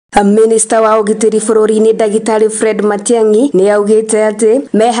Minista wa Ugitiri bũrũri-inĩ Ugitiri Fred Matiang'i nĩ augĩte atĩ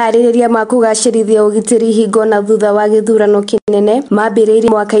meharĩrĩria ma kũgacĩrithia Ugitiri hingo na thutha wa gĩthurano kĩnene mambĩrĩirie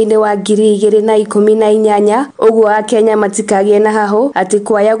mwaka-inĩ wa 2018 ũguo Akenya matikagĩe na hahũ atĩ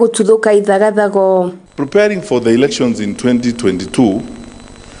kwaya gũtuthũka ithagathago. Preparing for the elections in 2022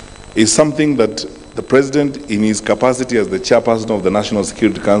 is something that the President, in his capacity as the chairperson of the National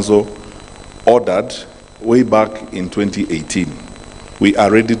Security Council, ordered way back in 2018. We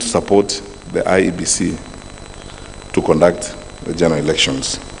are ready to support the IEBC to conduct the general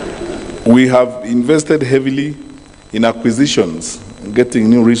elections. We have invested heavily in acquisitions and getting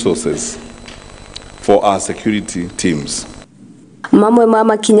new resources for our security teams. Mamwe ma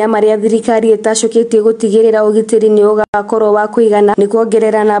makinya maria thirikari ĩtacũkĩtie gũtigĩrĩra Ugitiri nĩ ũgakorwo wa kũigana nĩ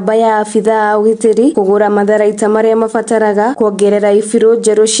kuongerera namba ya abithaa a Ugitiri, kũgũra matharaita maria mabataraga, kuongerera ibirũ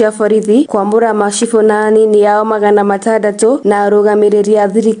njerũ cia borithi, kwamũra macibũ na anini yao 600 na arũgamĩrĩri a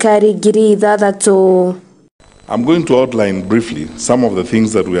thirikari 6,000. I'm going to outline briefly some of the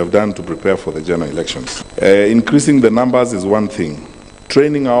things that we have done to prepare for the general elections. Increasing the numbers is one thing.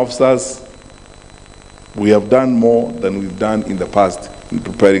 Training our officers, we have done more than we've done in the past in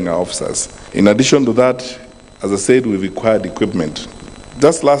preparing our officers. In addition to that, as I said, we've acquired equipment.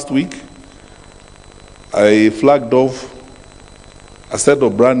 Just last week, I flagged off a set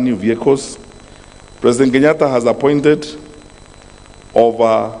of brand new vehicles. President Kenyatta has appointed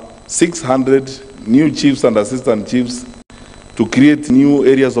over 600 new chiefs and assistant chiefs to create new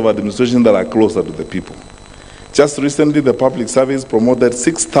areas of administration that are closer to the people. Just recently, the public service promoted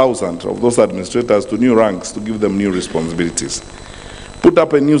 6,000 of those administrators to new ranks to give them new responsibilities. Put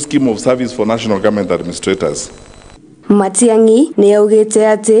up a new scheme of service for national government administrators. Matiang'i nĩ augĩte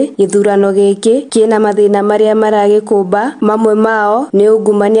atĩ gĩthurano gĩkĩ kĩna mathĩna marĩa maragĩkũmba, mamwe mao nĩ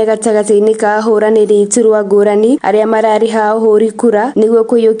ungumania gatagatĩ-inĩ ka ahũranĩri iturwa ngũrani arĩa mararĩha ahũri kura nĩguo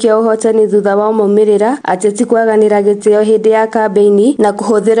kũiyũkia ũhotani thutha wa maumĩrĩra, ateti kwaganĩra gĩtĩo hĩndĩ ya kambĩini na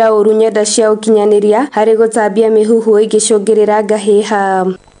kũhũthĩra ũru nyenda cia ũkinyanĩria harĩ gũtambia mĩhuhu ĩgĩcũngĩrĩra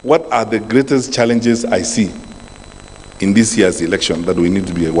ngahĩha. What are the greatest challenges I see in this year's election that we need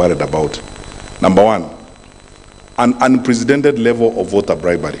to be worried about? Number one, an unprecedented level of voter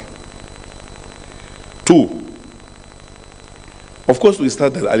bribery. Two, of course, we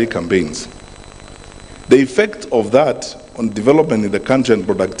started early campaigns. The effect of that on development in the country and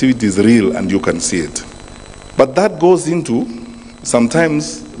productivity is real, and you can see it. But that goes into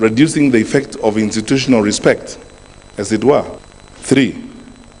sometimes reducing the effect of institutional respect, as it were. Three,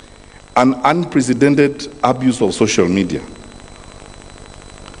 an unprecedented abuse of social media.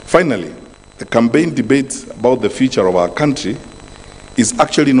 Finally, the campaign debate about the future of our country is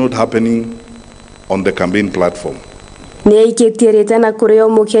actually not happening on the campaign platform. Nĩ aikĩtie rĩtana kũrĩ o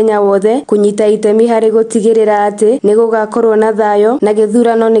Mũkenya wothe kũnyita itemi harĩ gũtigĩrĩra atĩ nĩ gũgakorwo na thayũ na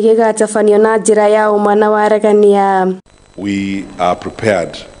gĩthurano nĩ gĩgatabanio na njĩra ya ũma na waragania. We are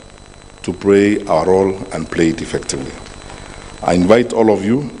prepared to play our role and play it effectively. I invite all of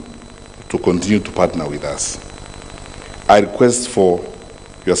you to continue to partner with us. I request for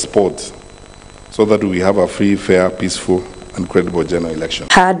your support so that we have a free, fair, peaceful, and credible general election.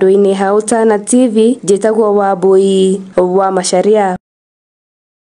 Handũ-inĩ ha Utana TV, njĩtagwo Wambui wa Macharia.